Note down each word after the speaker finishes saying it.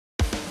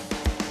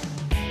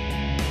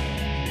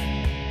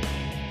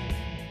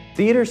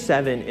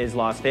Theatre7 is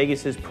Las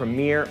Vegas's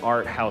premier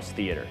art house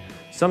theater.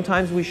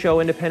 Sometimes we show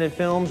independent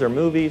films or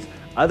movies,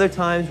 other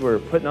times we're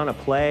putting on a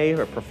play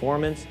or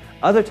performance,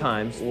 other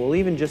times we'll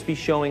even just be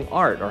showing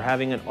art or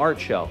having an art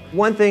show.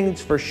 One thing's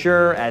for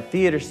sure, at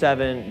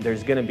Theatre7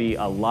 there's going to be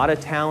a lot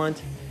of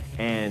talent,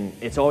 and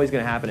it's always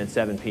going to happen at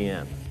 7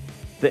 p.m.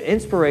 The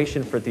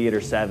inspiration for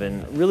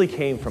Theatre7 really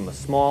came from a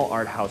small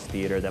art house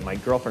theater that my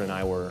girlfriend and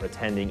I were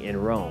attending in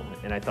Rome,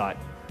 and I thought,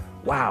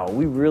 wow,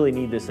 we really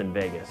need this in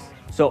Vegas.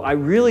 So I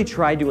really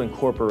tried to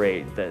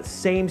incorporate the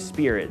same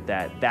spirit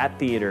that that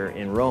theater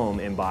in Rome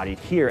embodied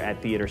here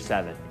at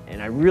Theatre7,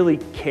 and I really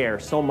care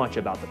so much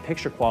about the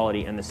picture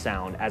quality and the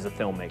sound as a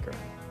filmmaker.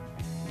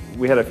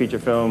 We had a feature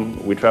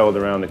film. We traveled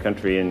around the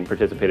country and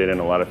participated in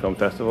a lot of film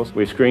festivals.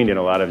 We screened in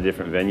a lot of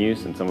different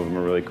venues, and some of them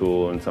are really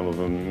cool and some of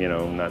them,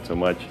 not so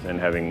much. And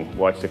having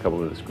watched a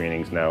couple of the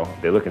screenings now,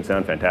 they look and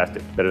sound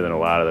fantastic, better than a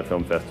lot of the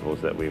film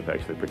festivals that we've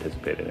actually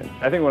participated in.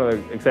 I think one of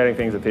the exciting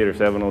things that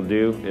Theatre7 will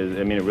do is,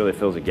 it really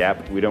fills a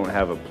gap. We don't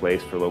have a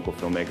place for local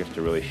filmmakers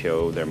to really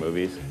show their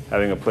movies.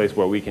 Having a place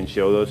where we can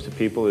show those to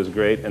people is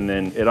great, and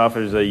then it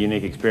offers a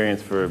unique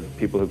experience for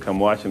people who come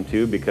watch them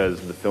too,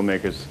 because the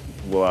filmmakers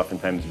will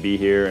oftentimes be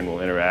here and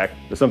will interact.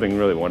 There's something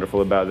really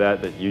wonderful about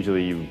that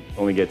usually you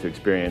only get to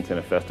experience in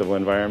a festival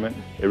environment.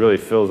 It really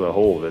fills a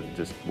hole that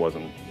just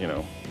wasn't,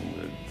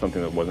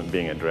 something that wasn't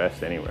being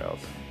addressed anywhere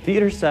else.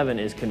 Theatre7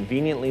 is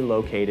conveniently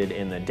located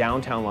in the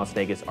downtown Las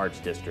Vegas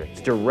Arts District.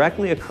 It's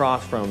directly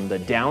across from the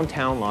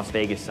downtown Las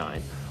Vegas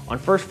sign. On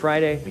First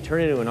Friday, we turn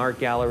it into an art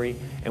gallery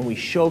and we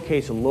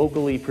showcase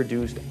locally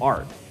produced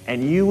art.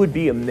 And you would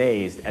be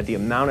amazed at the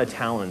amount of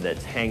talent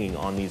that's hanging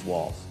on these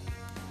walls.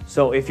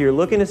 So if you're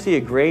looking to see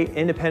a great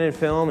independent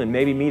film and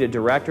maybe meet a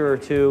director or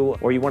two,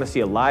 or you want to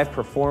see a live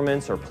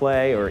performance or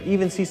play, or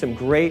even see some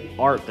great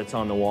art that's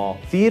on the wall,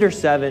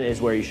 Theatre7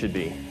 is where you should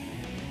be.